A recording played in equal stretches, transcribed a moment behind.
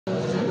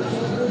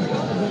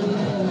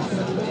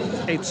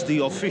It's the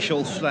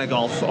official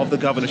flag-off of the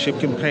governorship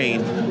campaign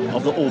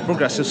of the All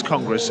Progressives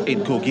Congress in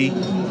Kogi,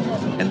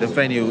 and the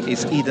venue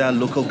is Ida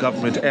local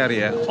government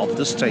area of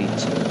the state.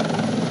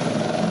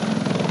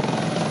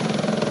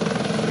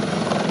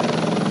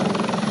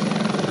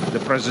 The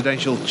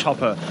presidential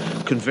chopper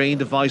conveying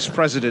the vice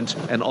president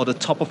and other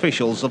top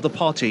officials of the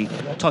party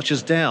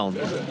touches down,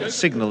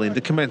 signaling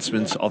the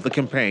commencement of the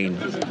campaign.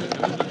 And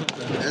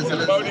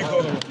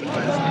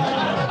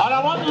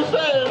I want to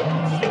say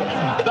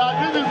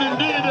that this is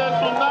indeed a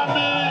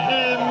tsunami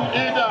in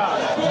Ida.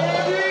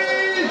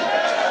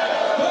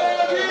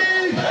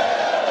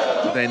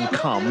 Then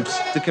comes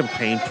the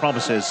campaign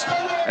promises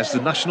as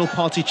the National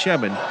Party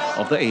chairman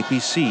of the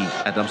APC,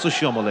 Adams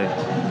Oshiomhole,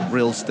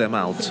 reels them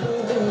out.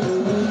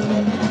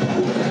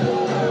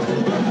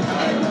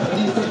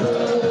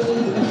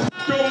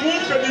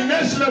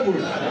 Level.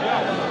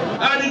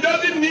 And he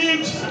doesn't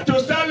need to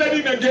start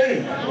learning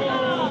again.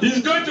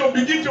 He's going to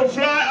begin to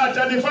fly at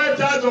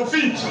 35,000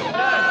 feet. So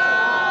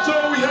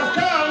we have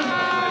come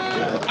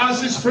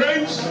as his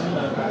friends,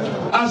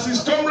 as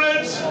his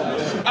comrades,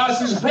 as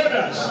his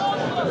brothers,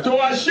 to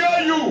assure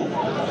you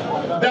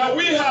that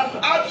we have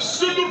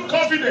absolute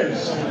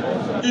confidence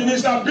in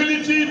his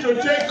ability to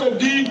take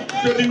Kogi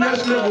to the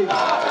next level.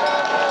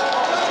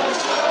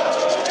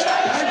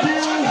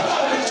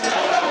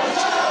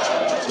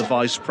 The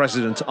vice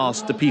president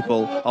asked the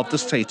people of the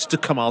state to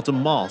come out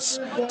en masse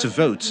to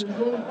vote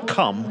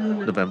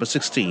come November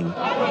 16.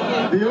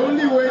 The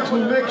only way to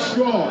make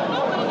sure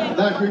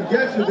that we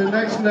get to the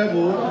next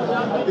level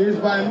is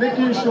by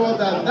making sure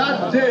that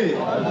that day,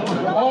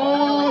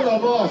 all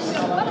of us,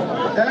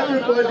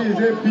 everybody is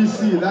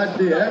APC that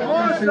day,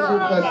 every single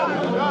person.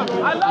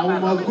 And we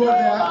must go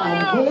there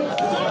and vote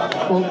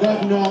for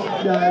Governor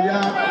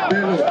Yahaya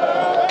Bello.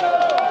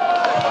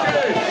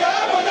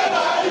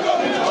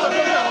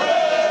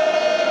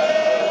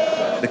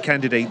 The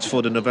candidate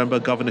for the November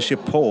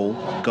governorship poll,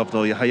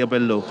 Governor Yahaya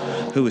Bello,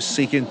 who is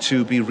seeking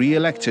to be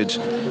re-elected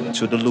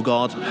to the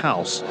Lugard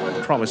House,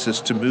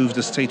 promises to move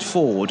the state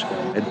forward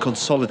and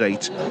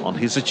consolidate on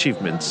his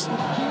achievements.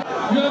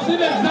 You have seen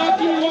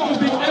exactly what we've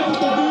been able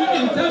to do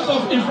in terms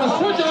of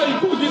infrastructure in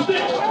Kogi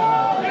State.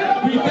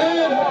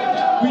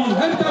 We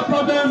had that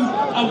problem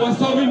and we're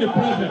solving the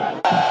problem.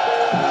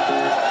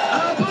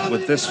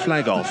 With this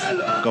flag-off,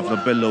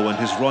 Governor Bello and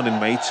his running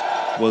mate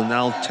will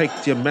now take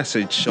their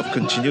message of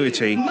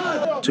continuity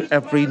to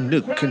every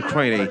nook and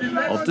cranny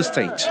of the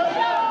state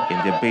in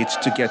their bid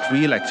to get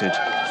re-elected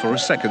for a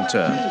second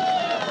term.